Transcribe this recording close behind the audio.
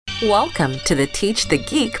Welcome to the Teach the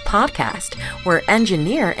Geek podcast, where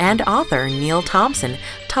engineer and author Neil Thompson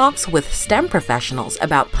talks with STEM professionals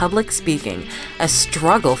about public speaking, a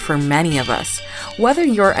struggle for many of us. Whether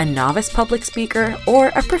you're a novice public speaker or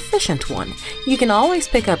a proficient one, you can always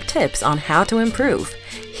pick up tips on how to improve.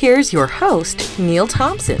 Here's your host, Neil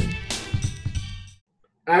Thompson.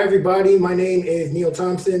 Hi, everybody. My name is Neil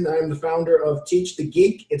Thompson. I'm the founder of Teach the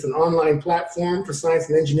Geek. It's an online platform for science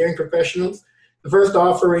and engineering professionals. The first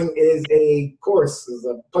offering is a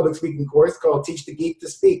public speaking course called Teach the Geek to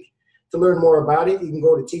Speak. To learn more about it, you can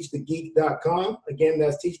go to teachthegeek.com. Again,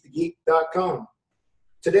 that's teachthegeek.com.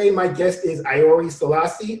 Today, my guest is Iori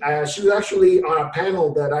Selassie. She was actually on a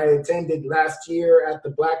panel that I attended last year at the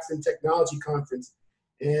Blacks in Technology Conference.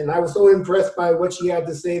 And I was so impressed by what she had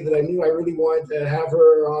to say that I knew I really wanted to have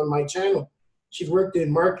her on my channel. She's worked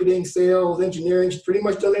in marketing, sales, engineering. She's pretty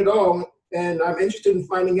much done it all. And I'm interested in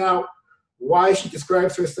finding out why she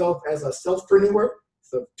describes herself as a selfpreneur.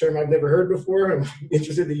 It's a term I've never heard before. I'm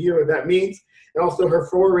interested to hear what that means. And also her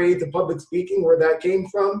foray to public speaking, where that came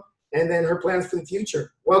from, and then her plans for the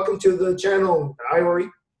future. Welcome to the channel, Iori.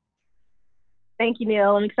 Thank you,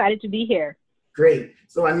 Neil. I'm excited to be here. Great.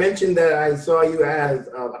 So I mentioned that I saw you as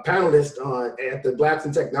a panelist at the Blacks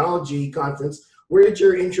in Technology Conference. Where did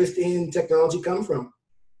your interest in technology come from?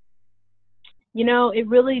 You know, it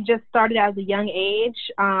really just started as a young age.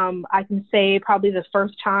 I can say probably the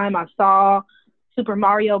first time I saw Super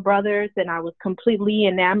Mario Brothers, and I was completely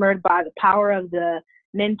enamored by the power of the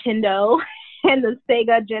Nintendo and the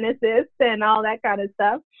Sega Genesis and all that kind of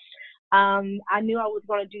stuff. I knew I was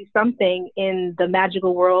going to do something in the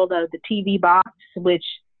magical world of the TV box, which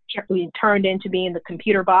turned into being the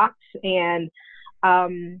computer box. And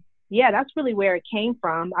that's really where it came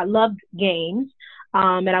from. I loved games.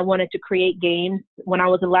 And I wanted to create games. When I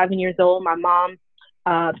was 11 years old, my mom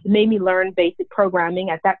made me learn basic programming.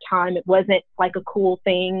 At that time, it wasn't like a cool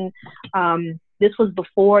thing. This was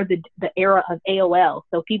before the era of AOL,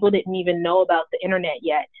 so people didn't even know about the internet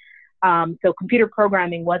yet. So computer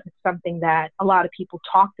programming wasn't something that a lot of people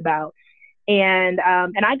talked about. And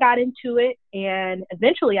I got into it, and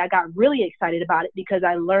eventually I got really excited about it because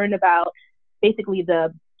I learned about basically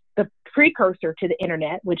the precursor to the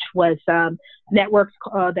internet, which was networks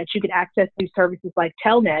that you could access through services like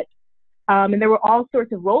Telnet. And there were all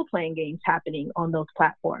sorts of role-playing games happening on those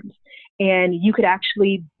platforms. And you could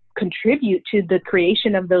actually contribute to the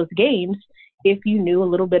creation of those games if you knew a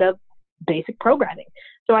little bit of basic programming.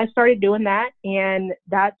 So I started doing that, and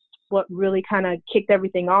that's what really kind of kicked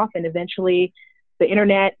everything off. And eventually the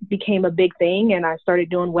internet became a big thing, and I started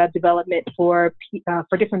doing web development for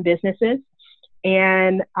different businesses.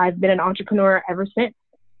 And I've been an entrepreneur ever since.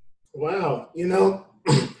 Wow. You know,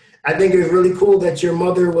 I think it was really cool that your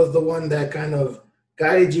mother was the one that kind of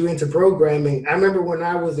guided you into programming. I remember when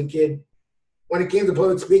I was a kid, when it came to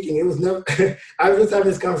public speaking, it was never, I was just having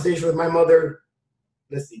this conversation with my mother.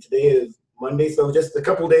 Let's see, today is Monday, so just a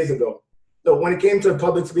couple of days ago. So when it came to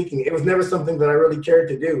public speaking, it was never something that I really cared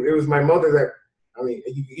to do. It was my mother that, I mean,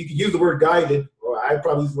 you could use the word guided, or I'd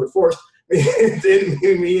probably use the word forced, didn't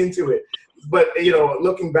move me into it. But, you know,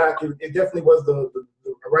 looking back, it definitely was the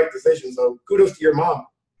right decision. So kudos to your mom.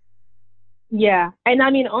 Yeah. And I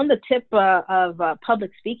mean, on the tip of public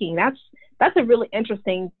speaking, that's a really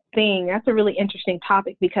interesting thing. That's a really interesting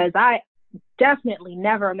topic, because I definitely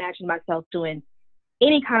never imagined myself doing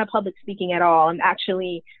any kind of public speaking at all. I'm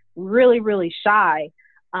actually really, really shy.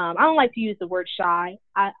 I don't like to use the word shy.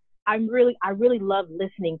 I really love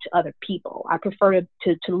listening to other people. I prefer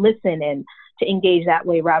to listen and to engage that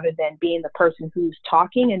way rather than being the person who's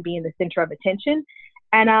talking and being the center of attention.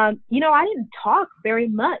 And, I didn't talk very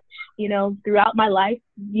much, throughout my life.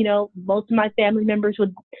 Most of my family members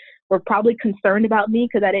were probably concerned about me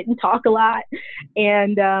because I didn't talk a lot.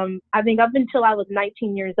 And I think up until I was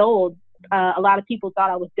 19 years old, a lot of people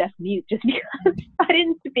thought I was deaf mute just because I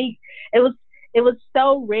didn't speak. It was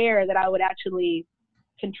so rare that I would actually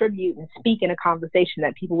contribute and speak in a conversation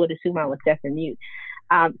that people would assume I was deaf and mute.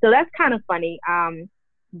 So that's kind of funny.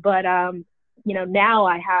 But now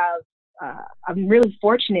I'm really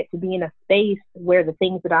fortunate to be in a space where the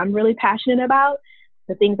things that I'm really passionate about,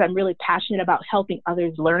 the things I'm really passionate about helping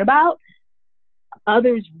others learn about,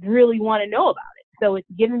 others really want to know about it. So it's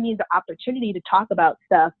given me the opportunity to talk about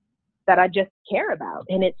stuff that I just care about.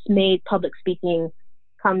 And it's made public speaking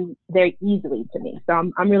come very easily to me.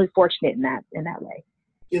 So I'm really fortunate in that way.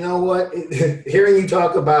 You know what? Hearing you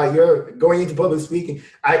talk about your going into public speaking,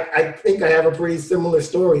 I think I have a pretty similar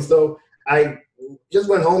story. So I just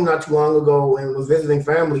went home not too long ago and was visiting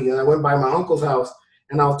family, and I went by my uncle's house,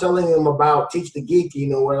 and I was telling him about Teach the Geek,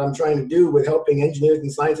 what I'm trying to do with helping engineers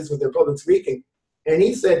and scientists with their public speaking. And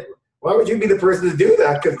he said, why would you be the person to do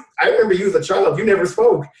that? Because I remember you as a child, you never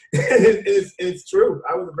spoke. And it's true.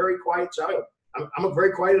 I was a very quiet child. I'm a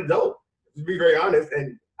very quiet adult, to be very honest.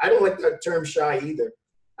 And I don't like that term shy either.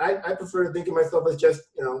 I prefer to think of myself as just,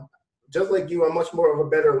 just like you, I'm much more of a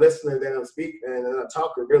better listener than a speaker and a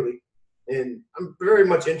talker, really. And I'm very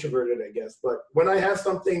much introverted, I guess. But when I have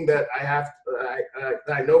something that that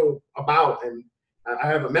I know about and I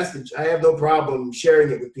have a message, I have no problem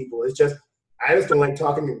sharing it with people. It's just, I just don't like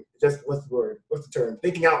talking, what's the word? What's the term?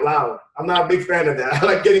 Thinking out loud. I'm not a big fan of that. I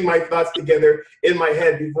like getting my thoughts together in my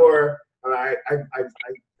head before I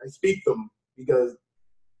speak them, because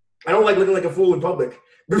I don't like looking like a fool in public,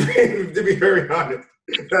 to be very honest.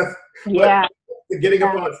 Yeah. But getting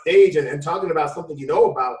up on stage and talking about something you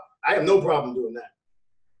know about, I have no problem doing that.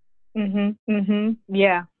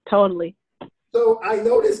 Yeah, totally. So I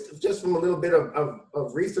noticed just from a little bit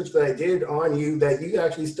of research that I did on you that you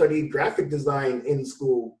actually studied graphic design in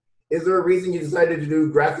school. Is there a reason you decided to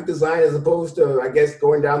do graphic design as opposed to, I guess,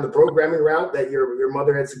 going down the programming route that your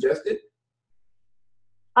mother had suggested?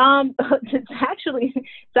 It's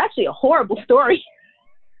actually a horrible story.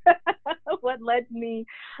 What led me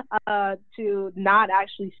to not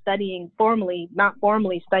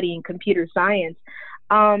formally studying computer science.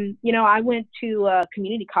 I went to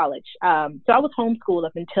community college. So I was homeschooled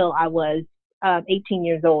up until I was 18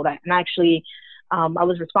 years old. I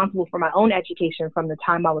was responsible for my own education from the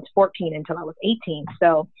time I was 14 until I was 18.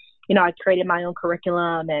 So, I created my own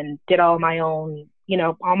curriculum and did all my own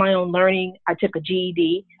learning. I took a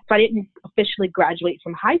GED. So I didn't officially graduate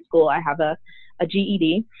from high school. I have a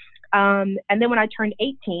GED. And then when I turned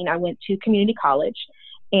 18, I went to community college.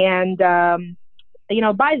 And,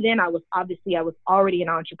 by then I was already an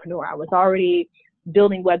entrepreneur. I was already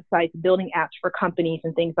building websites, building apps for companies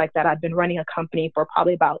and things like that. I'd been running a company for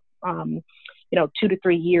probably about, 2 to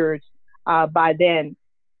 3 years by then.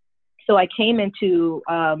 So I came into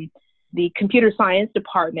the computer science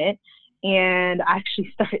department and I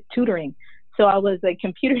actually started tutoring. So I was a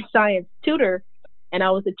computer science tutor and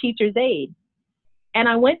I was a teacher's aide. And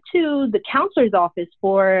I went to the counselor's office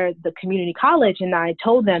for the community college and I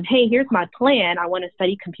told them, hey, here's my plan. I want to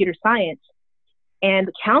study computer science. And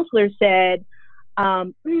the counselor said,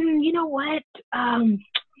 you know what? I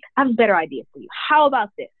have a better idea for you. How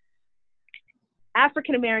about this?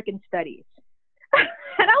 African American studies.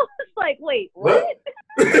 And I was like, wait, what?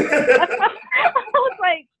 I was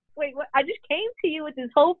like, wait, what? I just came to you with this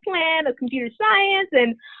whole plan of computer science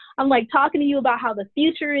and I'm like talking to you about how the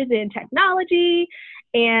future is in technology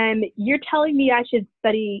and you're telling me I should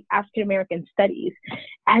study African American studies.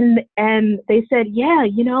 And they said, yeah,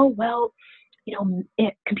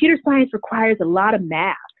 computer science requires a lot of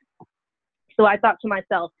math. So I thought to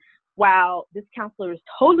myself, wow, this counselor is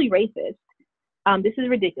totally racist. This is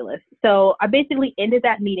ridiculous. So I basically ended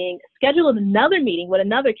that meeting, scheduled another meeting with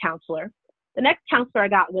another counselor. The next counselor I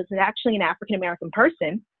got was actually an African American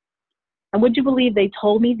person. And would you believe they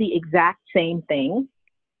told me the exact same thing?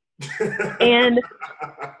 And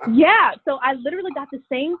yeah, so I literally got the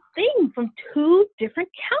same thing from two different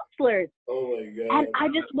counselors. Oh my God. And I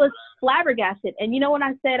just was flabbergasted. And what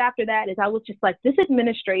I said after that is I was just like, this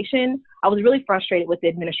administration, I was really frustrated with the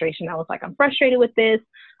administration. I was like, I'm frustrated with this.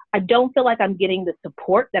 I don't feel like I'm getting the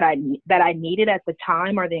support that I needed at the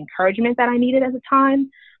time or the encouragement that I needed at the time.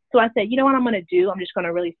 So I said, you know what I'm going to do? I'm just going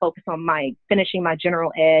to really focus on finishing my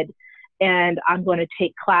general ed. And I'm going to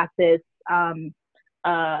take classes,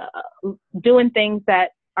 doing things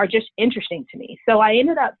that are just interesting to me. So I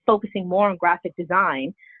ended up focusing more on graphic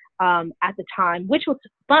design at the time, which was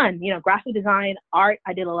fun. Graphic design, art.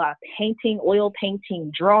 I did a lot of painting, oil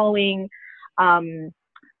painting, drawing,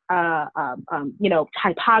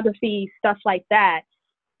 typography, stuff like that.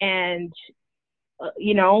 And,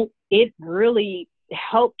 it really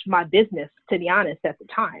helped my business, to be honest, at the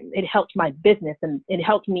time. It helped my business and it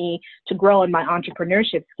helped me to grow in my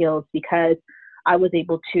entrepreneurship skills because I was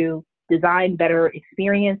able to design better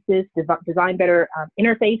experiences, design better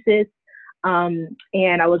interfaces, and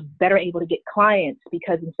I was better able to get clients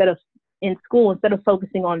because instead of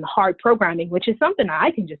focusing on hard programming, which is something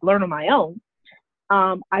I can just learn on my own,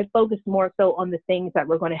 I focused more so on the things that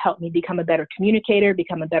were going to help me become a better communicator,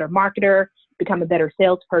 become a better marketer, become a better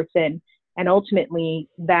salesperson. And ultimately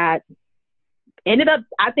that ended up,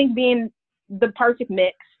 I think, being the perfect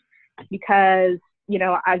mix because,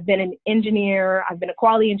 I've been an engineer, I've been a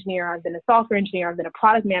quality engineer, I've been a software engineer, I've been a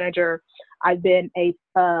product manager, I've been a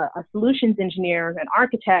solutions engineer, an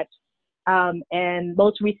architect, and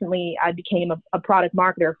most recently I became a product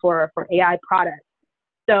marketer for AI products.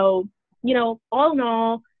 So, all in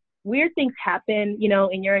all, weird things happen,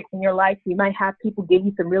 in your life. You might have people give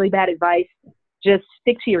you some really bad advice. just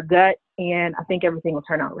stick to your gut, and I think everything will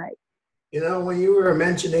turn out right. You know, when you were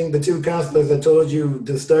mentioning the two counselors that told you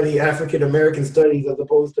to study African American studies as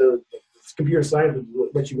opposed to computer science,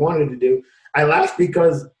 what you wanted to do, I laughed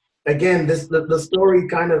because, again, the story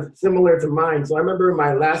kind of similar to mine. So I remember in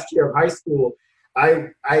my last year of high school,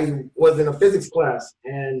 I was in a physics class,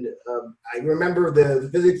 and I remember the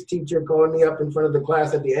physics teacher calling me up in front of the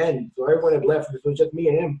class at the end. So everyone had left. It was just me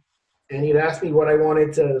and him. And he'd asked me what I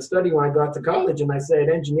wanted to study when I got to college, and I said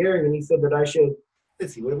engineering, and he said that I should,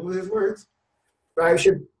 let's see, what were his words? I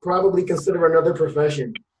should probably consider another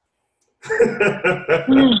profession. So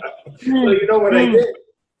you know what I did?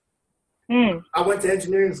 I went to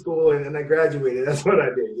engineering school and I graduated. That's what I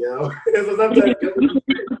did, you know. So sometimes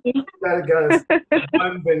you gotta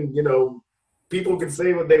and you know, people can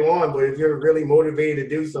say what they want, but if you're really motivated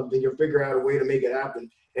to do something, you'll figure out a way to make it happen.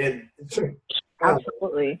 And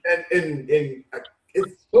absolutely. And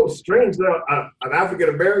it's so strange that an African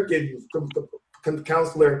American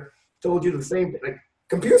counselor told you the same thing. Like,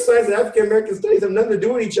 computer science and African American studies have nothing to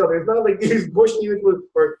do with each other. It's not like he's pushing you into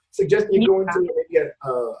or suggesting you go into maybe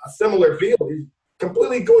a similar field. He's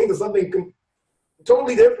completely going to something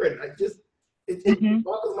totally different. It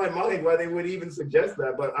boggles my mind why they would even suggest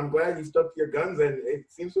that. But I'm glad you stuck to your guns, and it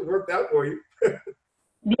seems to have worked out for you.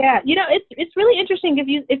 Yeah, you know, it's really interesting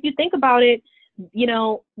if you think about it. You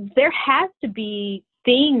know, there has to be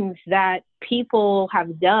things that people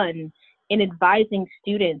have done in advising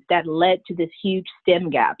students that led to this huge STEM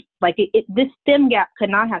gap. Like this STEM gap could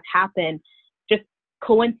not have happened just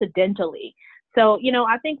coincidentally. So, you know,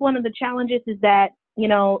 I think one of the challenges is that, you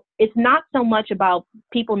know, it's not so much about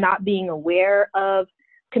people not being aware of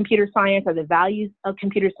computer science or the values of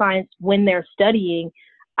computer science when they're studying.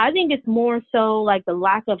 I think it's more so like the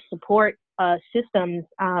lack of support systems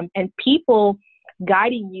and people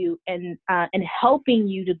guiding you and helping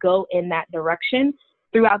you to go in that direction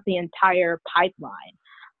throughout the entire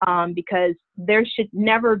pipeline, because there should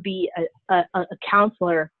never be a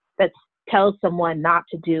counselor that tells someone not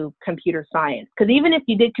to do computer science. Because even if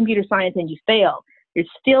you did computer science and you fail, you're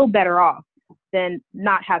still better off than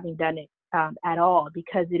not having done it at all,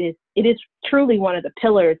 because it is truly one of the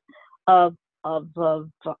pillars of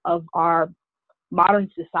our modern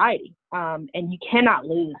society, and you cannot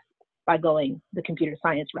lose by going the computer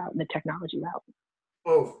science route and the technology route.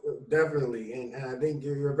 Oh, definitely, and I think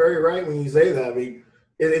you're very right when you say that. I mean,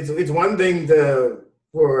 it's one thing to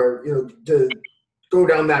go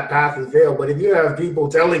down that path and fail, but if you have people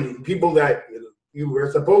telling you, people that you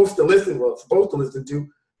were supposed to listen to, you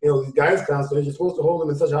know, these guidance counselors, you're supposed to hold them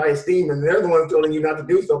in such high esteem, and they're the ones telling you not to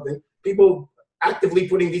do something. People actively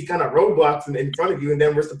putting these kind of roadblocks in front of you, and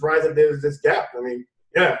then we're surprised that there's this gap. I mean,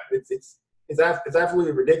 yeah, it's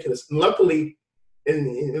absolutely ridiculous. And luckily,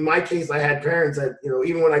 in my case, I had parents that, you know,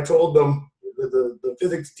 even when I told them, the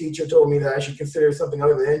physics teacher told me that I should consider something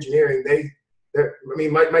other than engineering,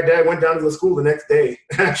 my dad went down to the school the next day,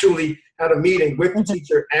 actually had a meeting with the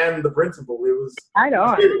teacher and the principal. It was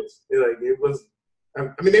serious. It was, I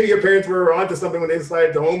mean, maybe your parents were onto something when they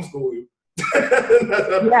decided to homeschool you.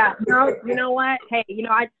 Yeah, no, you know what? Hey, you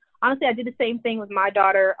know, I did the same thing with my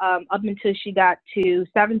daughter up until she got to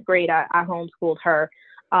 7th grade. I homeschooled her.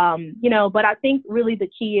 You know, but I think really the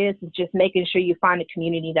key is just making sure you find a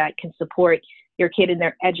community that can support your kid in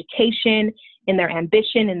their education, in their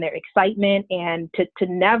ambition, in their excitement, and to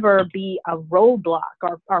never be a roadblock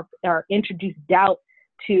or introduce doubt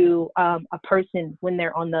to a person when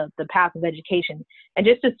they're on the path of education. And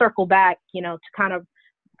just to circle back, you know, to kind of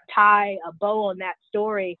tie a bow on that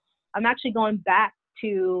story, I'm actually going back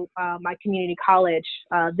to my community college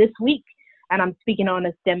this week, and I'm speaking on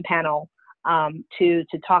a STEM panel to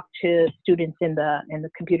talk to students in the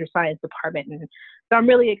computer science department. And so I'm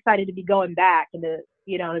really excited to be going back and to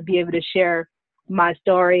be able to share my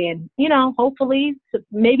story, and, you know, hopefully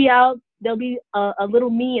maybe there'll be a little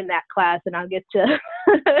me in that class, and I'll get to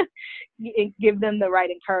give them the right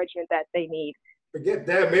encouragement that they need. Forget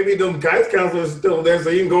that. Maybe them guidance counselors are still there, so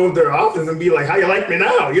you can go into their office and be like, "How you like me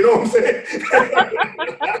now?" You know what I'm saying?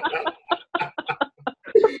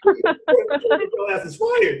 That's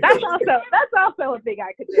fired. That's also a thing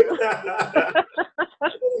I could do.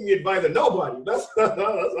 You advise nobody. That's what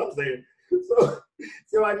I'm saying.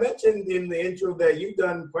 So I mentioned in the intro that you've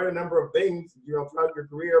done quite a number of things, you know, throughout your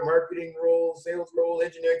career: marketing roles, sales roles,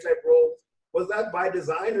 engineering type roles. Was that by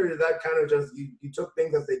design, or did that kind of just you took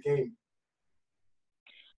things as they came?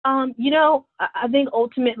 You know, I think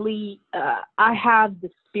ultimately I have the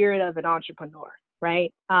spirit of an entrepreneur,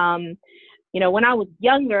 right? You know, when I was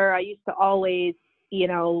younger, I used to always, you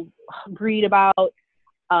know, read about,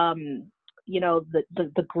 you know,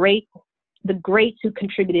 the greats who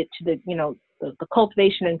contributed to the, you know, the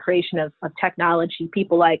cultivation and creation of technology,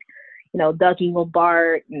 people like, Doug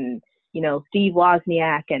Engelbart and, Steve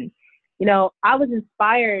Wozniak. And, I was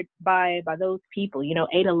inspired by those people,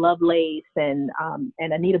 Ada Lovelace and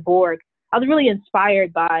Anita Borg. I was really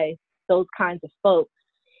inspired by those kinds of folks.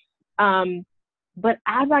 But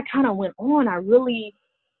as I kind of went on, I really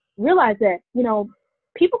realized that,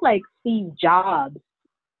 people like Steve Jobs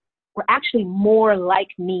were actually more like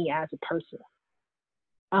me as a person.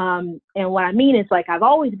 And what I mean is, like, I've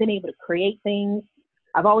always been able to create things.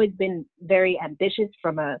 I've always been very ambitious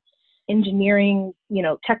from a engineering,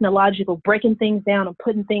 technological, breaking things down and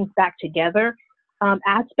putting things back together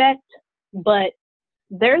aspect. But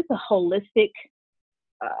there's a holistic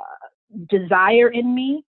desire in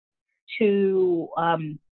me to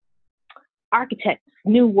architect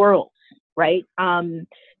new worlds, right?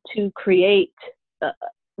 To create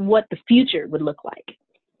what the future would look like.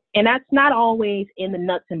 And that's not always in the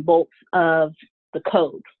nuts and bolts of the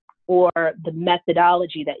code or the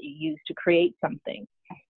methodology that you use to create something.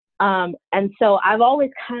 And so I've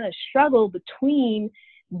always kind of struggled between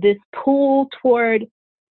this pull toward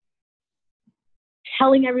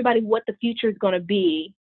telling everybody what the future is going to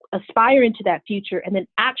be, aspiring to that future, and then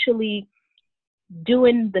actually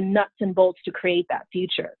doing the nuts and bolts to create that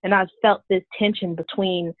future. And I've felt this tension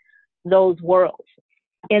between those worlds.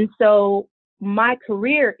 And so my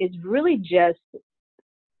career is really just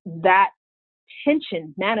that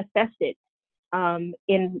tension manifested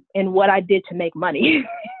in what I did to make money.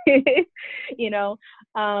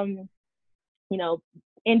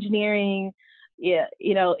 Engineering,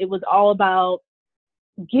 it was all about,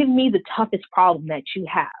 give me the toughest problem that you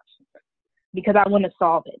have, because I want to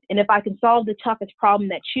solve it. And if I can solve the toughest problem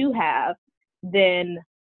that you have, then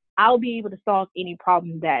I'll be able to solve any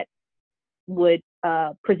problem that would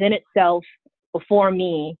present itself before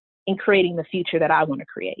me in creating the future that I want to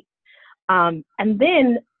create. And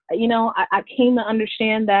then, I came to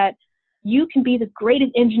understand that you can be the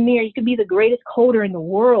greatest engineer, you can be the greatest coder in the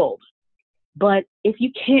world, but if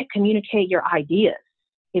you can't communicate your ideas,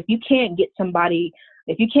 if you can't get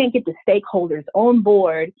the stakeholders on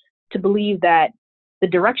board to believe that the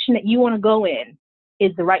direction that you want to go in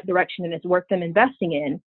is the right direction and it's worth them investing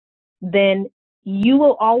in, then you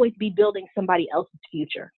will always be building somebody else's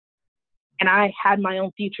future. And I had my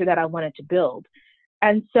own future that I wanted to build.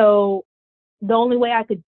 And so the only way I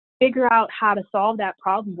could figure out how to solve that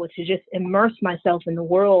problem was to just immerse myself in the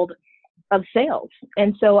world of sales.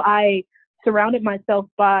 And so I surrounded myself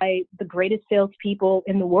by the greatest salespeople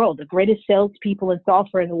in the world, the greatest salespeople in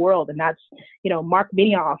software in the world. And that's, Mark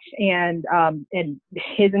Benioff and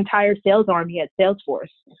his entire sales army at Salesforce.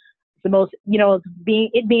 The most,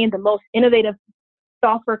 being the most innovative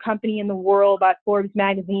software company in the world by Forbes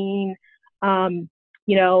magazine.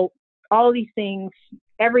 All of these things,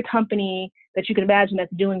 every company that you can imagine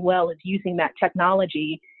that's doing well is using that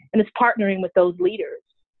technology and is partnering with those leaders.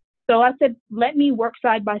 So I said, let me work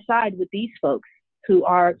side by side with these folks who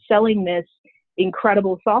are selling this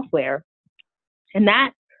incredible software. And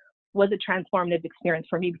that was a transformative experience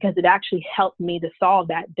for me, because it actually helped me to solve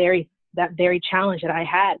that very challenge that I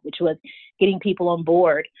had, which was getting people on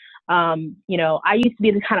board. I used to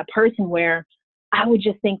be the kind of person where I would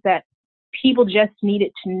just think that people just needed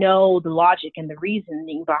to know the logic and the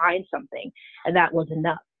reasoning behind something, and that was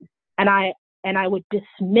enough. And I would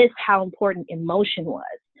dismiss how important emotion was.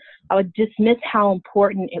 I would dismiss how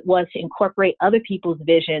important it was to incorporate other people's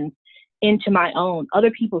visions into my own,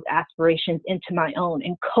 other people's aspirations into my own,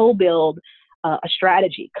 and co-build a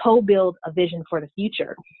strategy, co-build a vision for the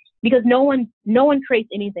future. Because no one creates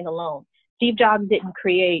anything alone. Steve Jobs didn't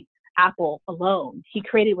create Apple alone. He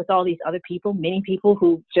created with all these other people, many people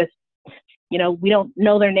who just, we don't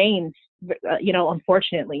know their names,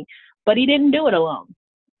 unfortunately, but he didn't do it alone.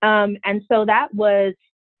 And so that was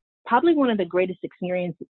probably one of the greatest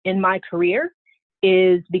experiences in my career,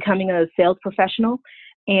 is becoming a sales professional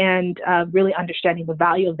and really understanding the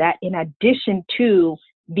value of that, in addition to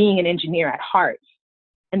being an engineer at heart.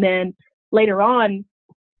 And then later on,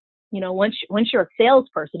 once you're a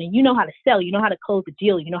salesperson and you know how to sell, you know how to close a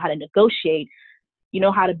deal, you know how to negotiate, you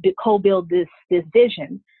know how to co-build this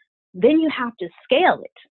vision, then you have to scale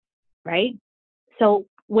it, right? So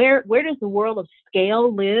where does the world of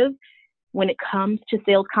scale live when it comes to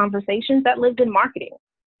sales conversations? That lives in marketing.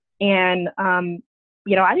 And,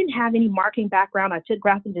 I didn't have any marketing background. I took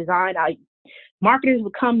graphic design. Marketers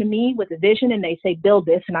would come to me with a vision and they say, build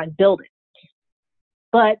this, and I'd build it.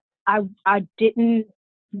 But I didn't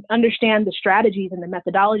understand the strategies and the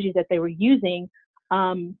methodologies that they were using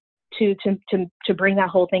to bring that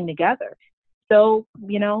whole thing together. So,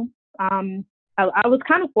 I was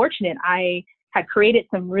kind of fortunate. I had created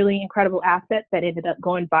some really incredible assets that ended up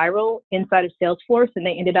going viral inside of Salesforce, and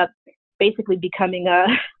they ended up basically becoming a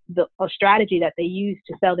strategy that they used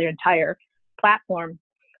to sell their entire platform.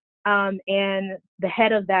 And the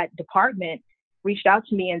head of that department reached out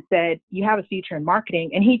to me and said, "You have a future in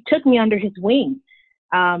marketing." And he took me under his wing.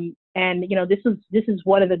 And this is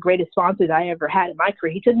one of the greatest sponsors I ever had in my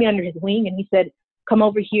career. He took me under his wing and he said, "Come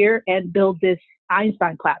over here and build this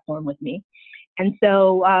Einstein platform with me." And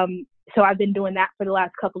so I've been doing that for the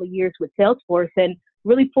last couple of years with Salesforce and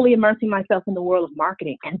really fully immersing myself in the world of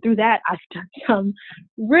marketing. And through that, I've done some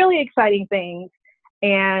really exciting things.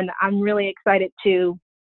 And I'm really excited to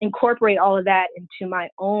incorporate all of that into my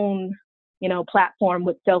own, platform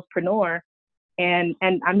with Selfpreneur. And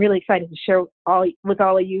I'm really excited to share with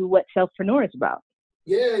all of you what Selfpreneur is about.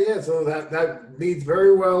 Yeah. So that leads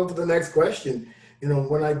very well to the next question.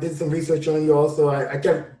 When I did some research on you also, I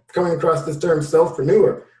kept coming across this term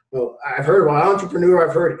selfpreneur. Well, I've heard about entrepreneur,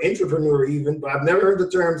 I've heard entrepreneur even, but I've never heard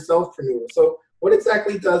the term selfpreneur. So what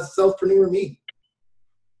exactly does selfpreneur mean?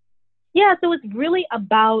 Yeah, so it's really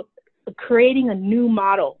about creating a new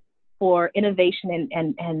model for innovation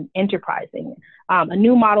and enterprising, a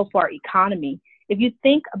new model for our economy. If you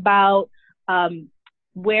think about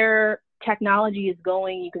where technology is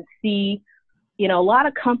going, you can see, a lot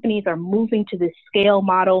of companies are moving to this scale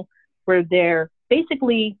model where they're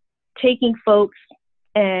basically taking folks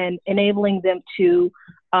and enabling them to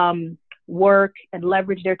work and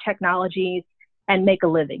leverage their technologies and make a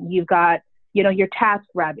living. You've got, your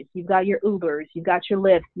TaskRabbits, you've got your Ubers, you've got your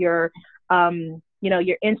Lyft, your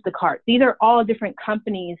Instacart. These are all different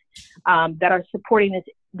companies that are supporting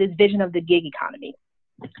this vision of the gig economy.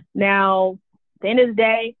 Now, at the end of the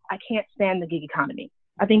day, I can't stand the gig economy.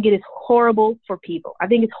 I think it is horrible for people. I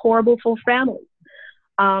think it's horrible for families.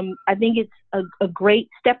 I think it's a great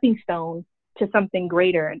stepping stone to something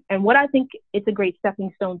greater. And what I think it's a great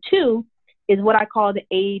stepping stone to is what I call the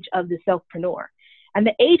age of the selfpreneur. And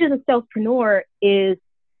the age of the selfpreneur is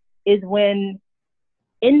when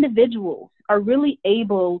individuals are really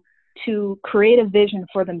able to create a vision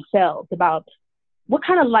for themselves about what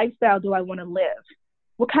kind of lifestyle do I want to live?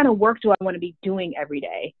 What kind of work do I want to be doing every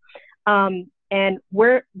day? And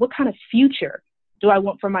what kind of future do I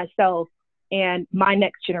want for myself and my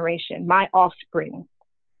next generation, my offspring?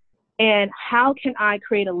 And how can I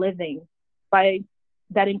create a living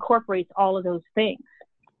that incorporates all of those things?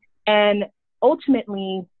 And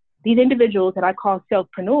ultimately, these individuals that I call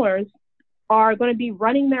selfpreneurs are going to be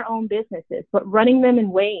running their own businesses, but running them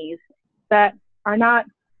in ways that are not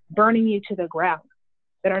burning you to the ground,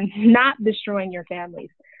 that are not destroying your families.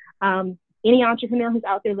 Any entrepreneur who's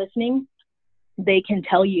out there listening, they can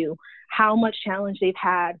tell you how much challenge they've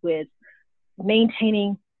had with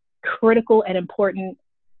maintaining critical and important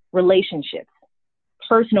relationships,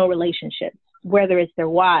 personal relationships, whether it's their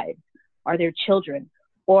wives or their children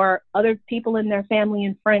or other people in their family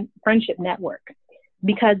and friendship network.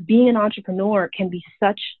 Because being an entrepreneur can be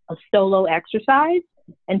such a solo exercise,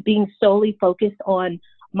 and being solely focused on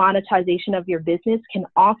monetization of your business can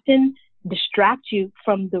often distract you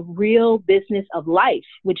from the real business of life,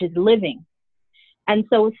 which is living. And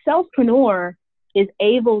so a selfpreneur is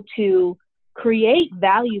able to create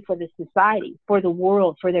value for the society, for the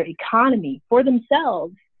world, for their economy, for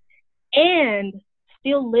themselves, and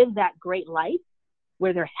still live that great life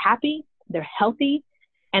where they're happy, they're healthy,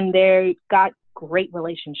 and they've got great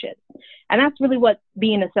relationships. And that's really what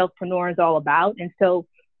being a selfpreneur is all about. And so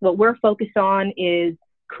what we're focused on is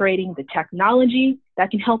creating the technology that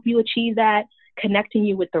can help you achieve that, connecting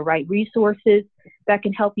you with the right resources that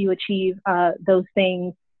can help you achieve those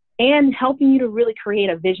things, and helping you to really create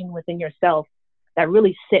a vision within yourself that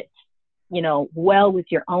really sits, well with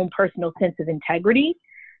your own personal sense of integrity,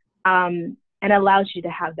 and allows you to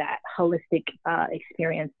have that holistic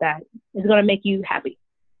experience that is going to make you happy.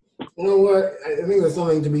 You know what? I think there's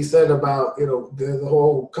something to be said about, the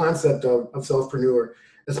whole concept of selfpreneur,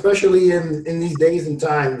 especially in these days and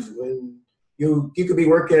times when you could be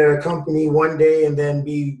working at a company one day and then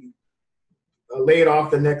be laid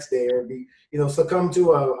off the next day, or be, succumb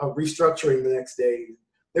to a restructuring the next day.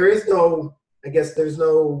 There is no,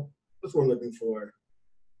 what's what I'm looking for?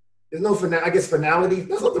 There's no, finality.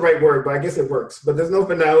 That's not the right word, but I guess it works. But there's no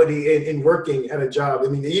finality in working at a job. I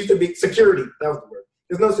mean, there used to be security. That was the word.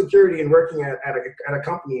 There's no security in working at a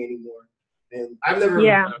company anymore. And I've never,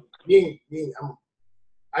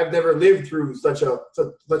 I've never lived through such a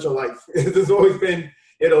life. There's always been,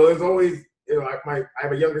 I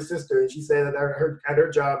have a younger sister, and she said that at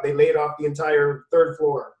her job, they laid off the entire third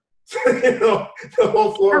floor. The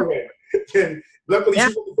whole floor went. And luckily she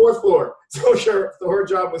was on the fourth floor. So her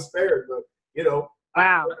job was spared. But,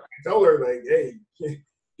 Wow. I tell her like, hey,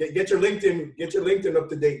 get your LinkedIn up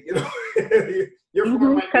to date. You know,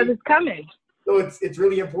 Because it's coming. So it's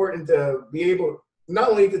really important to be able not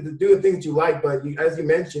only to do the things you like, but as you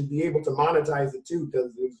mentioned, be able to monetize it too,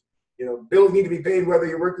 because bills need to be paid whether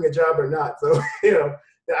you're working a job or not. So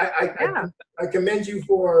I commend you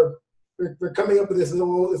for coming up with this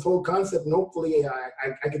whole concept, and hopefully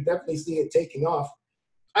I could definitely see it taking off.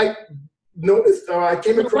 I noticed I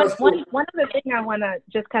came across one other thing I want to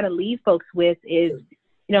just kind of leave folks with is,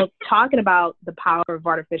 talking about the power of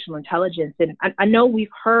artificial intelligence. And I know we've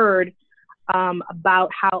heard about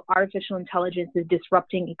how artificial intelligence is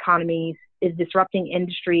disrupting economies, is disrupting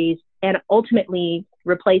industries, and ultimately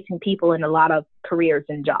replacing people in a lot of careers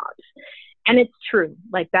and jobs. And it's true,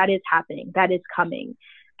 like that is happening, that is coming.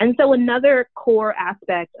 And so another core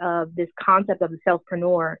aspect of this concept of the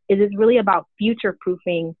self-preneur is it's really about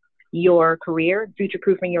future-proofing your career,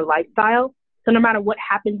 future-proofing your lifestyle. So no matter what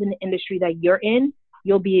happens in the industry that you're in,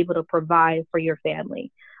 you'll be able to provide for your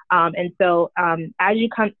family. And so as you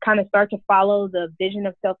kind of start to follow the vision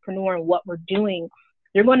of self-preneur and what we're doing,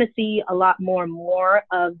 you're going to see a lot more and more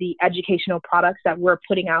of the educational products that we're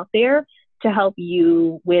putting out there to help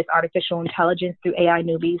you with artificial intelligence through AI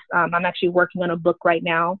Newbies. I'm actually working on a book right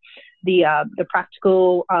now, the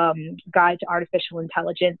Practical Guide to Artificial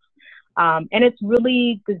Intelligence. And it's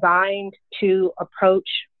really designed to approach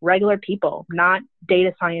regular people, not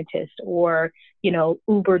data scientists or,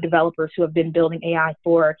 Uber developers who have been building AI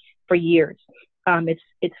for years.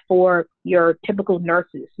 It's for your typical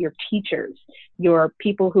nurses, your teachers, your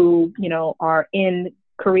people who, are in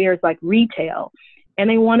careers like retail, and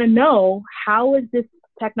they want to know, how is this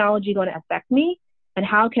technology going to affect me, and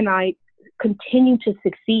how can I continue to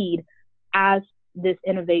succeed as this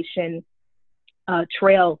innovation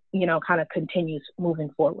trail, kind of continues moving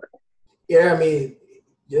forward. Yeah, I mean,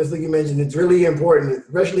 just like you mentioned, it's really important,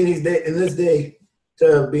 especially in this day,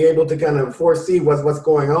 to be able to kind of foresee what's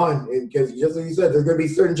going on. Because just like you said, there's going to be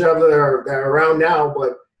certain jobs that are around now,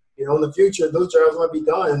 but in the future, those jobs might be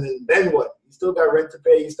gone, and then what? You still got rent to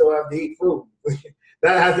pay, you still have to eat food.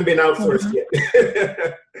 That hasn't been outsourced yet.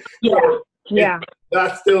 Yeah.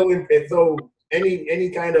 That's still in it. So any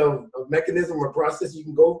kind of mechanism or process you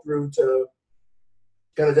can go through to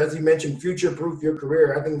kind of, as you mentioned, future-proof your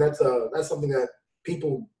career. I think that's something that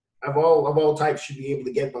people of all types should be able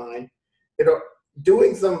to get behind.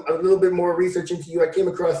 Doing a little bit more research into you, I came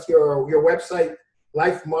across your website,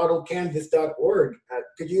 lifemodelcanvas.org.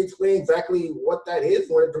 Could you explain exactly what that is,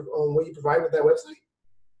 what you provide with that website?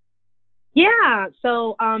 Yeah.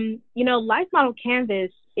 So, Life Model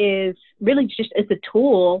Canvas is really it's a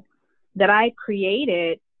tool that I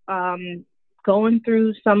created going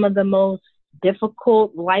through some of the most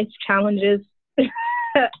difficult life challenges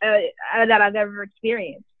that I've ever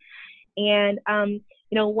experienced. And,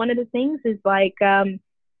 one of the things is like,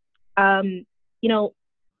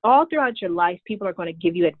 all throughout your life, people are going to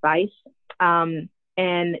give you advice. And,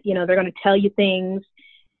 they're going to tell you things,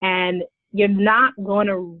 and you're not going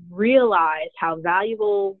to realize how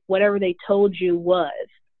valuable whatever they told you was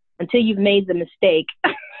until you've made the mistake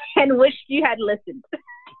and wished you had listened.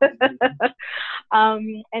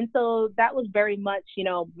 And so that was very much,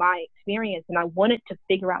 my experience. And I wanted to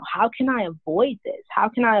figure out, how can I avoid this? How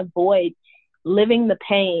can I avoid living the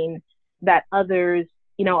pain that others,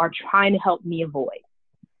 are trying to help me avoid?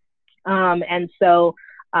 And so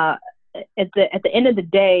at the end of the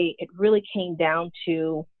day, it really came down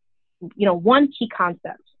to, one key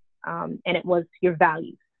concept, and it was your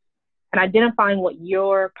values, and identifying what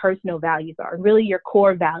your personal values are, really your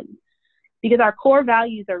core values, because our core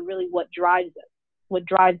values are really what drives us, what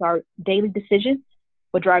drives our daily decisions,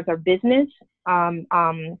 what drives our business,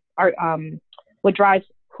 what drives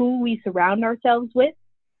who we surround ourselves with.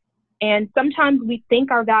 And sometimes we think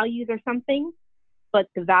our values are something, but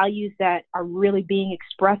the values that are really being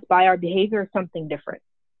expressed by our behavior are something different.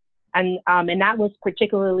 And that was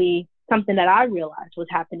particularly something that I realized was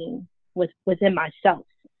happening within myself.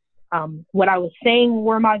 What I was saying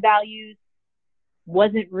were my values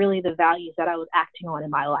wasn't really the values that I was acting on in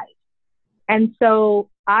my life. And so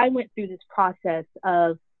I went through this process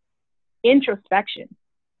of introspection,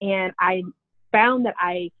 and I found that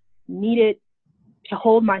I needed to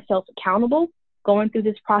hold myself accountable going through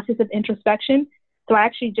this process of introspection. So I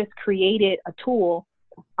actually just created a tool.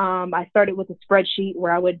 I started with a spreadsheet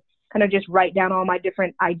where I would kind of just write down all my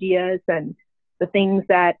different ideas and the things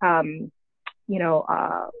that,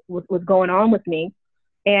 was going on with me.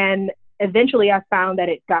 And eventually I found that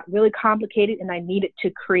it got really complicated, and I needed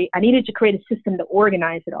to create a system to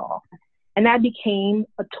organize it all. And that became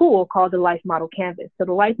a tool called the Life Model Canvas. So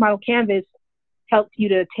the Life Model Canvas helps you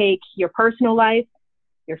to take your personal life,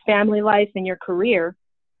 your family life, and your career,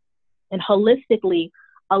 and holistically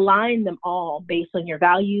align them all based on your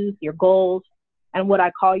values, your goals, and what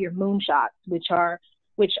I call your moonshots, which are,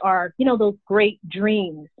 those great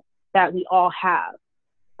dreams that we all have.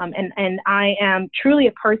 And I am truly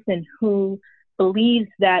a person who believes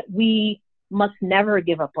that we must never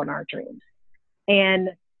give up on our dreams. And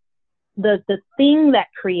the thing that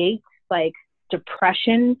creates like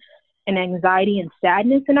depression and anxiety and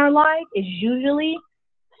sadness in our life is usually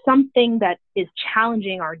something that is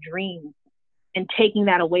challenging our dreams and taking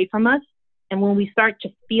that away from us. And when we start to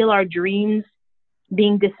feel our dreams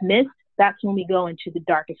being dismissed, that's when we go into the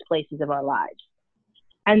darkest places of our lives.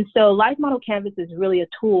 And so Life Model Canvas is really a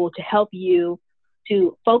tool to help you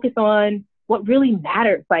to focus on what really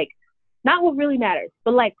matters, like not what really matters,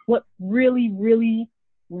 but like what really, really,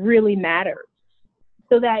 really matters,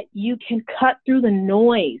 so that you can cut through the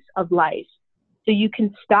noise of life, so you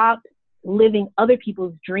can stop living other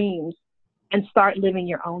people's dreams and start living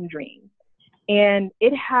your own dreams. And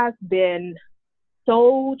it has been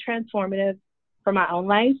so transformative for my own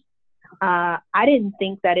life. I didn't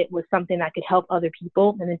think that it was something that could help other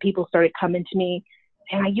people. And then people started coming to me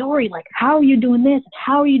saying, Yori, like, how are you doing this?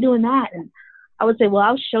 How are you doing that? And I would say, well,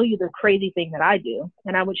 I'll show you the crazy thing that I do.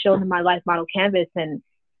 And I would show them my Life Model Canvas, and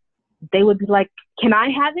they would be like, can I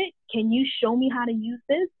have it? Can you show me how to use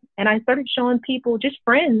this? And I started showing people, just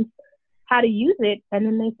friends, how to use it. And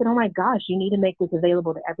then they said, oh my gosh, you need to make this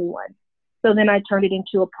available to everyone. So then I turned it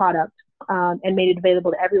into a product and made it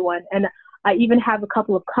available to everyone. And I even have a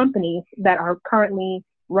couple of companies that are currently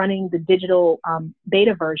running the digital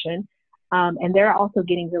beta version, and they're also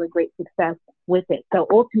getting really great success with it. So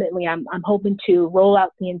ultimately, I'm hoping to roll out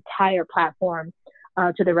the entire platform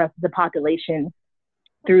to the rest of the population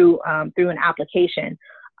through an application.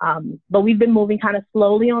 But we've been moving kind of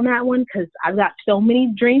slowly on that one because I've got so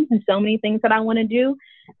many dreams and so many things that I want to do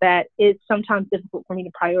that it's sometimes difficult for me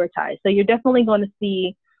to prioritize. So you're definitely going to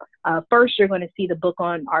see, first you're going to see the book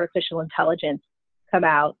on artificial intelligence come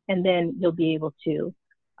out, and then you'll be able to,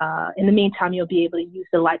 in the meantime, you'll be able to use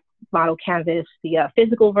the Life Model Canvas, the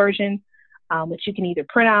physical version, which you can either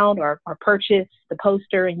print out or purchase the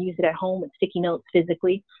poster and use it at home with sticky notes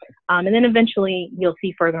physically. And then eventually you'll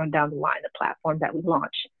see further on down the line the platform that we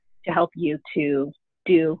launch to help you to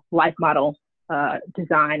do life model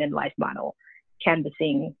design and life model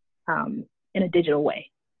canvassing in a digital way.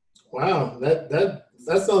 Wow, that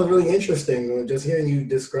sounds really interesting. Just hearing you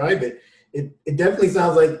describe it, it definitely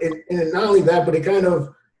sounds like it, and not only that, but it kind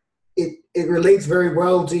of it relates very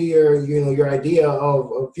well to your idea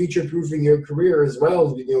of future-proofing your career as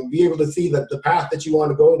well. Be able to see that the path that you want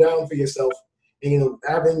to go down for yourself, and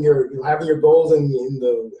having your goals and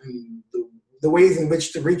the ways in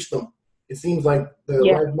which to reach them. It seems like the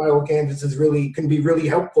Life Model Canvas can be really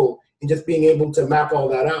helpful in just being able to map all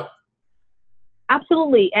that out.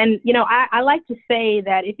 Absolutely. And, I like to say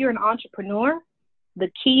that if you're an entrepreneur, the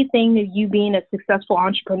key thing to you being a successful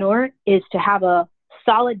entrepreneur is to have a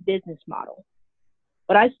solid business model.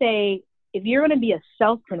 But I say, if you're going to be a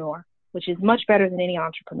selfpreneur, which is much better than any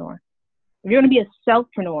entrepreneur, if you're going to be a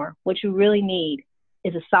selfpreneur, what you really need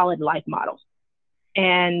is a solid life model.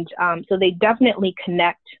 And so they definitely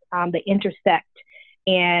connect, they intersect.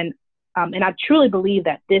 And I truly believe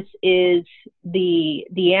that this is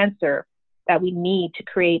the answer that we need to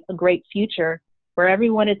create a great future where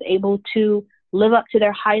everyone is able to live up to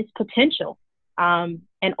their highest potential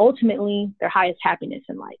and ultimately their highest happiness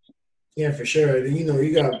in life. Yeah, for sure.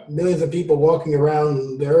 You got millions of people walking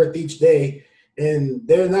around the earth each day, and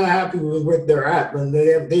they're not happy with where they're at, but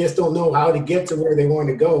they just don't know how to get to where they want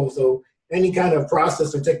to go. So any kind of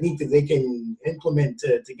process or technique that they can implement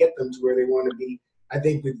to get them to where they want to be, I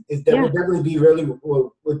think would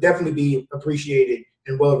definitely be appreciated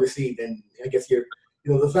and well received. And I guess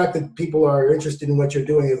the fact that people are interested in what you're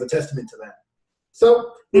doing is a testament to that.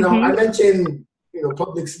 So, I mentioned,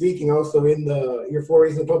 public speaking also in your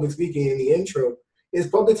forays in public speaking in the intro. Is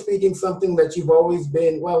public speaking something that you've always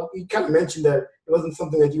been, you kind of mentioned that it wasn't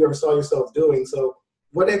something that you ever saw yourself doing. So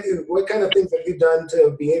what kind of things have you done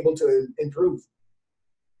to be able to improve?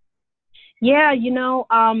 Yeah,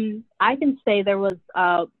 I can say there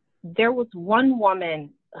was one woman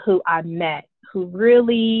who I met who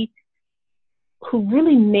really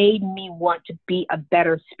made me want to be a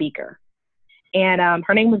better speaker. And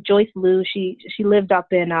her name was Joyce Liu. She lived up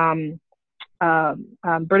in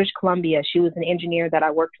British Columbia. She was an engineer that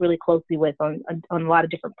I worked really closely with on a lot of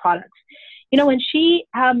different products. And she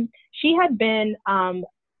had been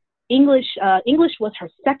English was her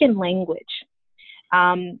second language,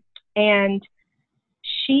 and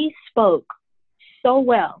she spoke so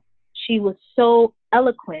well. She was so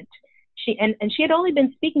eloquent. she had only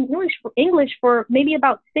been speaking English for maybe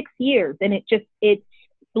about 6 years. And it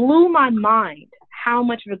blew my mind how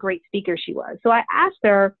much of a great speaker she was. So I asked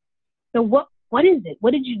her, so what is it?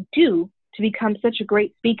 What did you do to become such a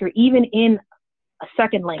great speaker, even in a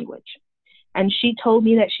second language? And she told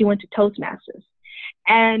me that she went to Toastmasters.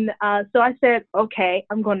 And so I said, okay,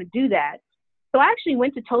 I'm going to do that. So I actually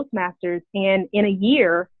went to Toastmasters, and in a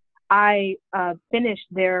year, I finished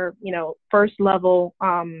their, first level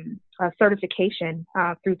certification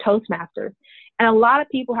through Toastmasters. And a lot of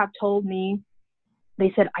people have told me,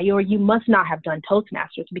 they said, Ayor, you must not have done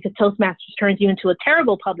Toastmasters because Toastmasters turns you into a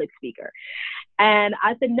terrible public speaker. And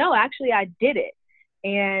I said, no, actually I did it.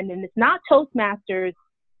 And it's not Toastmasters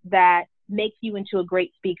that makes you into a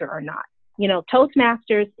great speaker or not.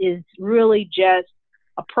 Toastmasters is really just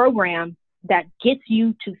a program that gets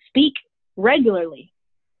you to speak regularly.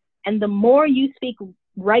 And the more you speak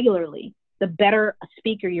regularly, the better a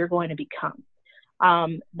speaker you're going to become.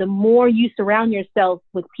 The more you surround yourself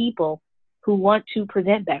with people who want to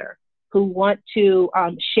present better, who want to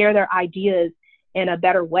share their ideas in a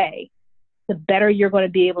better way, the better you're going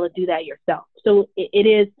to be able to do that yourself. So it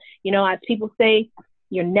is, as people say,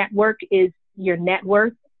 your network is your net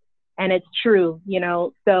worth. And it's true,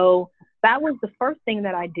 So that was the first thing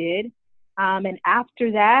that I did. And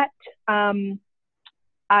after that,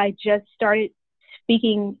 I just started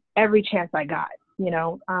speaking every chance I got.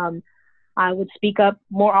 I would speak up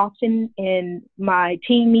more often in my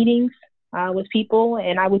team meetings with people,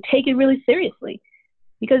 and I would take it really seriously.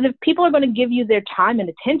 Because if people are going to give you their time and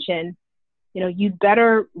attention, you'd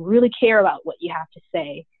better really care about what you have to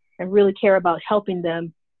say and really care about helping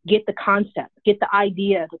them get the concept, get the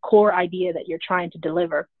idea, the core idea that you're trying to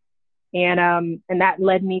deliver. And that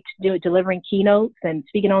led me to delivering keynotes and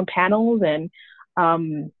speaking on panels and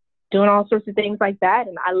doing all sorts of things like that.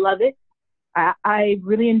 And I love it. I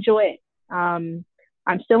really enjoy it. I'm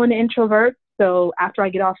still an introvert. So after I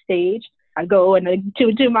get off stage, I go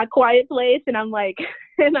to my quiet place, and I'm like,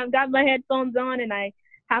 and I've got my headphones on, and I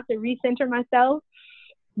have to recenter myself.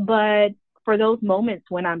 But for those moments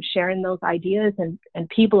when I'm sharing those ideas and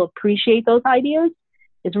people appreciate those ideas,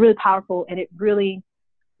 it's really powerful, and it really,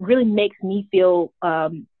 really makes me feel a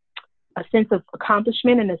sense of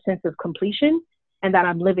accomplishment and a sense of completion, and that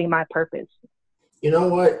I'm living my purpose. You know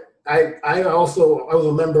what? I was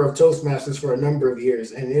a member of Toastmasters for a number of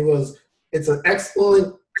years, and it's an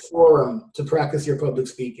excellent forum to practice your public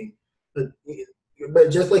speaking. But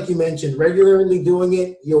just like you mentioned, regularly doing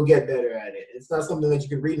it, you'll get better at it. It's not something that you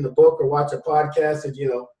can read in a book or watch a podcast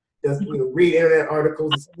or, just read internet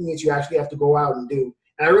articles. It's something that you actually have to go out and do.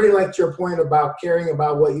 And I really liked your point about caring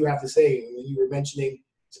about what you have to say. When you were mentioning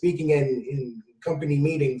speaking in company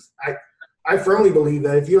meetings, I firmly believe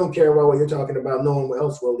that if you don't care about what you're talking about, no one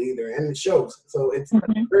else will either. And it shows. So it's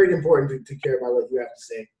very important to care about what you have to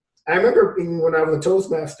say. I remember when I was a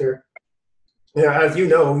Toastmaster, as you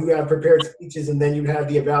know, you have prepared speeches, and then you have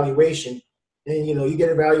the evaluation. And, you get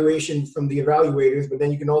evaluation from the evaluators, but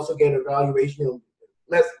then you can also get evaluation,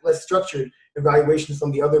 less structured evaluations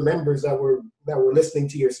from the other members that were listening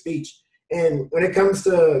to your speech. And when it comes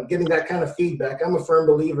to getting that kind of feedback, I'm a firm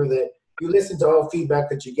believer that you listen to all feedback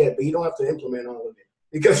that you get, but you don't have to implement all of it.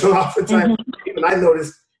 Because oftentimes, even I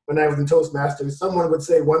noticed when I was in Toastmasters, someone would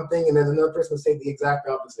say one thing and then another person would say the exact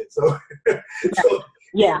opposite. So,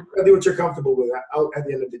 yeah, do what you're comfortable with at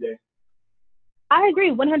the end of the day. I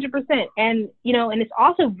agree 100%. And, and it's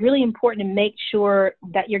also really important to make sure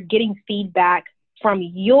that you're getting feedback from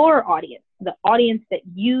your audience, the audience that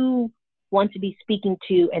you want to be speaking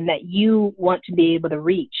to and that you want to be able to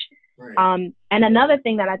reach. Right. And another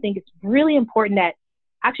thing that I think is really important that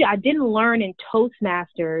actually I didn't learn in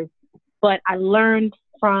Toastmasters, but I learned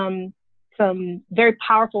from some very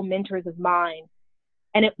powerful mentors of mine.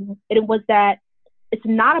 And it was that it's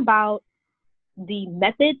not about the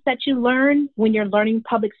methods that you learn when you're learning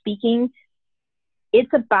public speaking.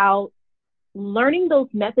 It's about learning those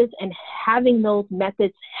methods and having those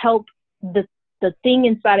methods help the thing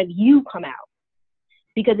inside of you come out.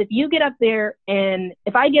 Because if you get up there, and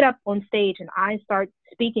if I get up on stage and I start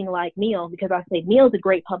speaking like Neil, because I say Neil's a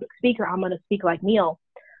great public speaker, I'm going to speak like Neil,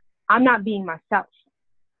 I'm not being myself.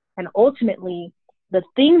 And ultimately, the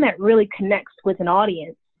thing that really connects with an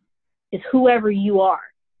audience is whoever you are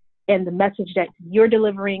and the message that you're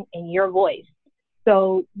delivering in your voice.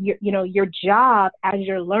 So, your job as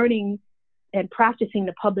you're learning and practicing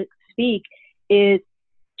the public speak is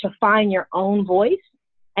to find your own voice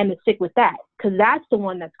and to stick with that, because that's the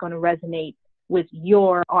one that's going to resonate with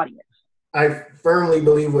your audience. I firmly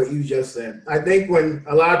believe what you just said. I think when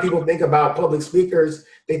a lot of people think about public speakers,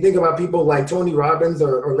 they think about people like Tony Robbins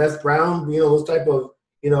or Les Brown, those type of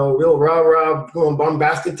real rah-rah,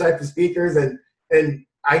 bombastic type of speakers. And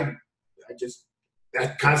I just,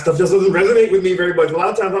 that kind of stuff just doesn't resonate with me very much. A lot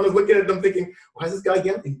of times I'm just looking at them thinking, why is this guy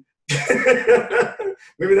yelling?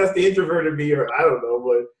 Maybe that's the introvert in me, or I don't know,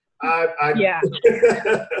 but yeah.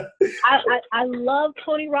 I love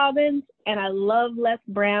Tony Robbins and I love Les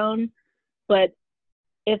Brown, but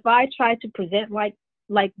if I tried to present like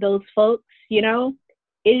those folks,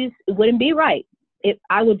 it wouldn't be right.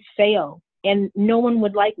 I would fail and no one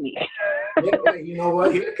would like me. Yeah, you know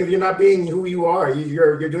what? Because you're not being who you are.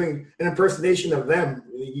 You're doing an impersonation of them.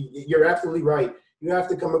 You're absolutely right. You have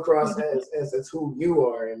to come across as who you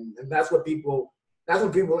are, and that's what people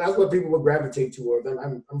will gravitate towards.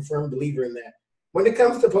 I'm a firm believer in that. When it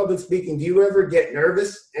comes to public speaking, do you ever get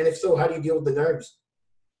nervous? And if so, how do you deal with the nerves?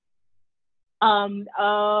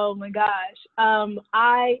 Oh my gosh.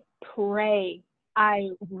 I pray. I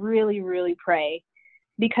really, really pray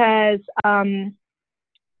because,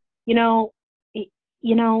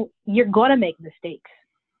 you're going to make mistakes.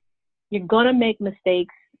 You're going to make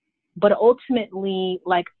mistakes, but ultimately,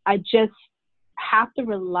 I just have to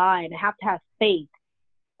rely and I have to have faith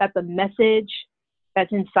that the message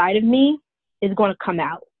that's inside of me is going to come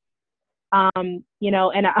out.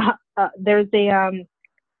 There's a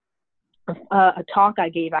talk I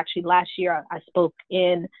gave actually last year. I spoke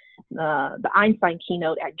in the Einstein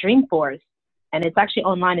keynote at Dreamforce, and it's actually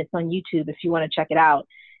online. It's on YouTube if you want to check it out.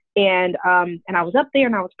 And I was up there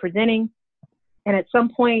and I was presenting, and at some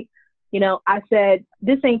point, I said,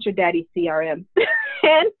 "This ain't your daddy's CRM,"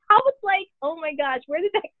 and I was like, "Oh my gosh, where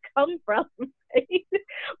did that come from?"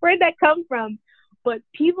 Where did that come from? But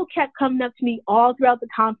people kept coming up to me all throughout the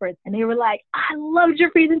conference, and they were like, "I loved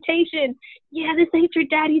your presentation. Yeah, this ain't your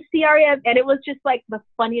daddy's CRM," and it was just like the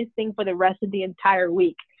funniest thing for the rest of the entire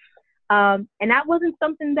week. And that wasn't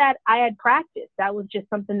something that I had practiced. That was just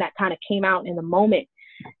something that kind of came out in the moment.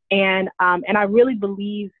 And I really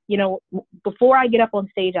believe, before I get up on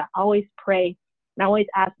stage, I always pray and I always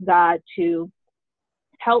ask God to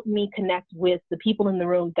help me connect with the people in the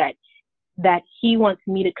room that He wants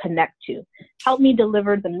me to connect to. Help me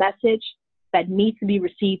deliver the message that needs to be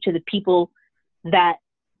received to the people that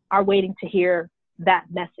are waiting to hear that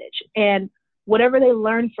message. And whatever they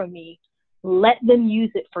learn from me, let them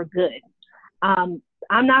use it for good. I'm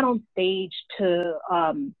not on stage to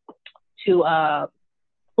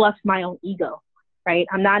fluff my own ego, right?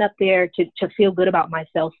 I'm not up there to feel good about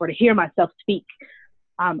myself or to hear myself speak.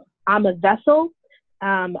 I'm a vessel.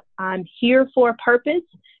 I'm here for a purpose.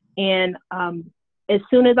 And as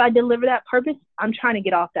soon as I deliver that purpose, I'm trying to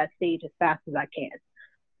get off that stage as fast as I can.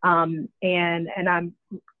 And I'm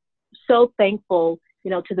so thankful,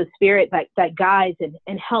 to the Spirit that guides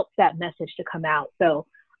and helps that message to come out. So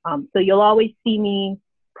you'll always see me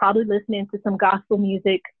probably listening to some gospel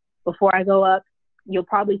music before I go up. You'll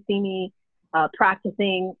probably see me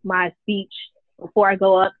practicing my speech before I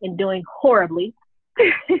go up and doing horribly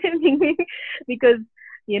because,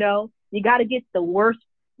 you got to get the worst.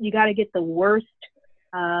 You got to get the worst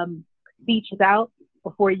speeches out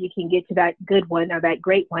before you can get to that good one or that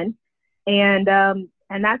great one. And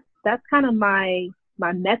that's kind of my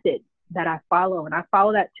method that I follow. And I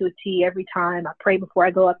follow that to a T every time. I pray before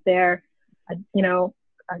I go up there. I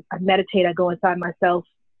meditate. I go inside myself.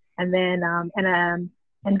 And then,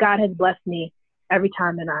 and God has blessed me every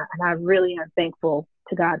time. And I really am thankful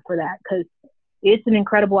to God for that, because it's an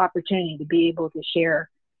incredible opportunity to be able to share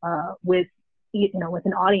with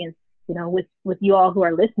an audience, with you all who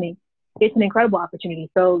are listening. It's an incredible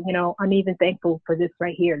opportunity. So, I'm even thankful for this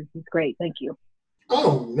right here. This is great. Thank you.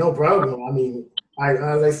 Oh, no problem. I mean,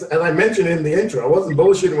 as I mentioned in the intro, I wasn't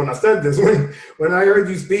bullshitting when I said this. When I heard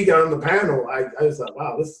you speak on the panel, I was like,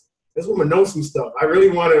 wow, this woman knows some stuff. I really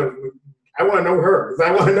want to know her, because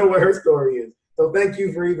I want to know what her story is. So thank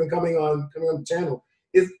you for even coming on the channel.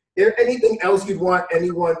 Is there anything else you'd want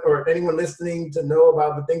anyone listening to know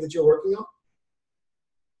about the things that you're working on?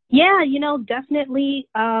 Yeah, definitely.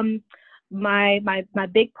 My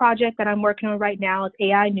big project that I'm working on right now is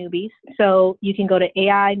AI Newbies. So you can go to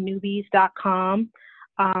ainewbies.com.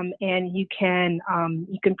 And you can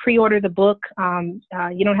pre-order the book.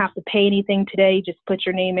 You don't have to pay anything today. Just put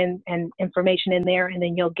your name in and information in there, and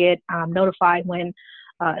then you'll get notified when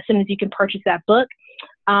as soon as you can purchase that book.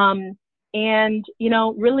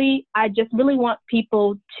 Really, I just really want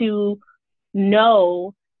people to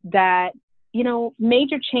know that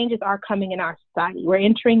major changes are coming in our society.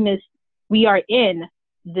 We are in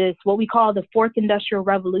this what we call the fourth industrial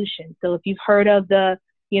revolution. So if you've heard of the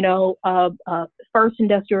first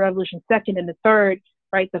industrial revolution, second, and the third,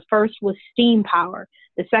 right? The first was steam power.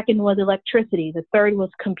 The second was electricity. The third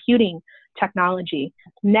was computing. technology.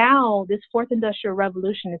 Now, this fourth industrial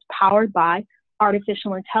revolution is powered by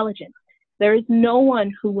artificial intelligence. There is no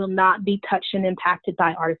one who will not be touched and impacted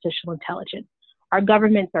by artificial intelligence. Our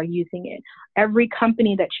governments are using it. Every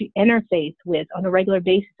company that you interface with on a regular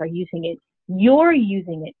basis are using it. You're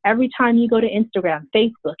using it every time you go to Instagram,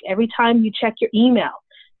 Facebook, every time you check your email.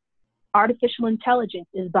 Artificial intelligence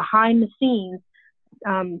is behind the scenes,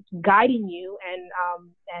 guiding you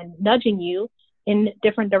and nudging you in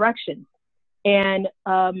different directions. And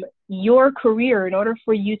your career, in order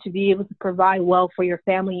for you to be able to provide well for your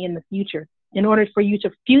family in the future, in order for you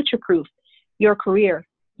to future-proof your career,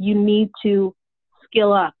 you need to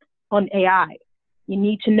skill up on AI. You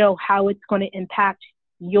need to know how it's going to impact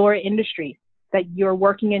your industry that you're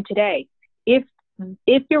working in today. If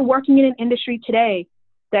you're working in an industry today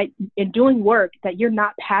that in doing work that you're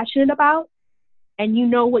not passionate about, and you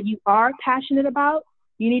know what you are passionate about,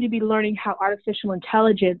 you need to be learning how artificial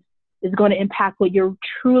intelligence is going to impact what you're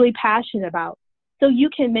truly passionate about, so you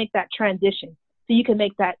can make that transition, so you can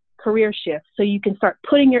make that career shift, so you can start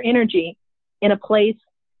putting your energy in a place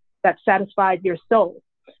that satisfies your soul.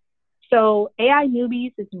 So AI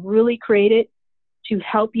Newbies is really created to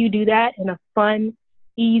help you do that in a fun,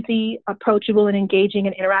 easy, approachable, and engaging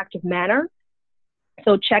and interactive manner.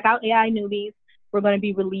 So check out AI Newbies. We're going to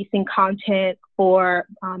be releasing content for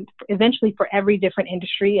eventually for every different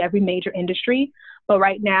industry, every major industry. But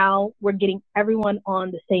right now, we're getting everyone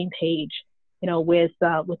on the same page, with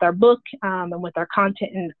our book and with our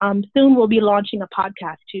content. And soon we'll be launching a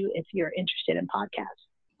podcast too, if you're interested in podcasts.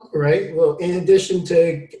 All right. Well, in addition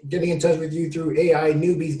to getting in touch with you through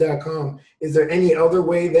AInewbies.com, is there any other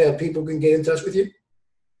way that people can get in touch with you?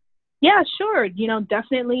 Yeah, sure.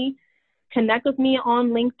 Definitely connect with me on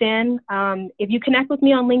LinkedIn. If you connect with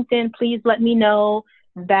me on LinkedIn, please let me know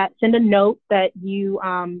send a note that you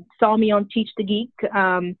saw me on Teach the Geek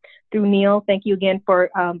through Neil. Thank you again for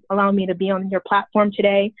allowing me to be on your platform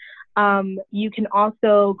today. You can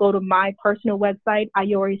also go to my personal website,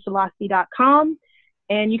 ayoriselassie.com.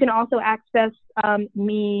 And you can also access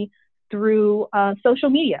me through social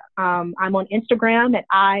media. I'm on Instagram at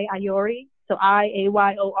Ayori, so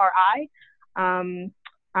IAYORI.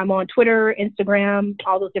 I'm on Twitter, Instagram,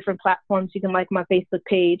 all those different platforms. You can like my Facebook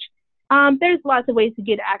page. There's lots of ways to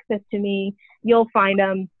get access to me. You'll find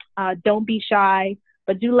them. Don't be shy,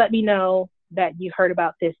 but do let me know that you heard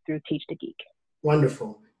about this through Teach the Geek.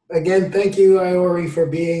 Wonderful. Again, thank you, Ayori, for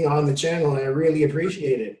being on the channel. I really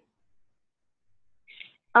appreciate it.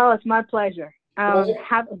 Oh, it's my pleasure.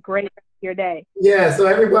 Have a great rest of your day. Yeah, so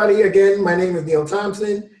everybody, again, my name is Neil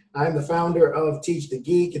Thompson. I'm the founder of Teach the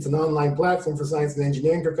Geek. It's an online platform for science and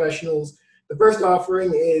engineering professionals. The first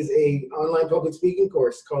offering is an online public speaking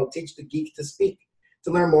course called Teach the Geek to Speak.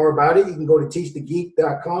 To learn more about it, you can go to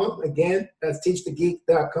teachthegeek.com. Again, that's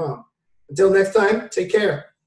teachthegeek.com. Until next time, take care.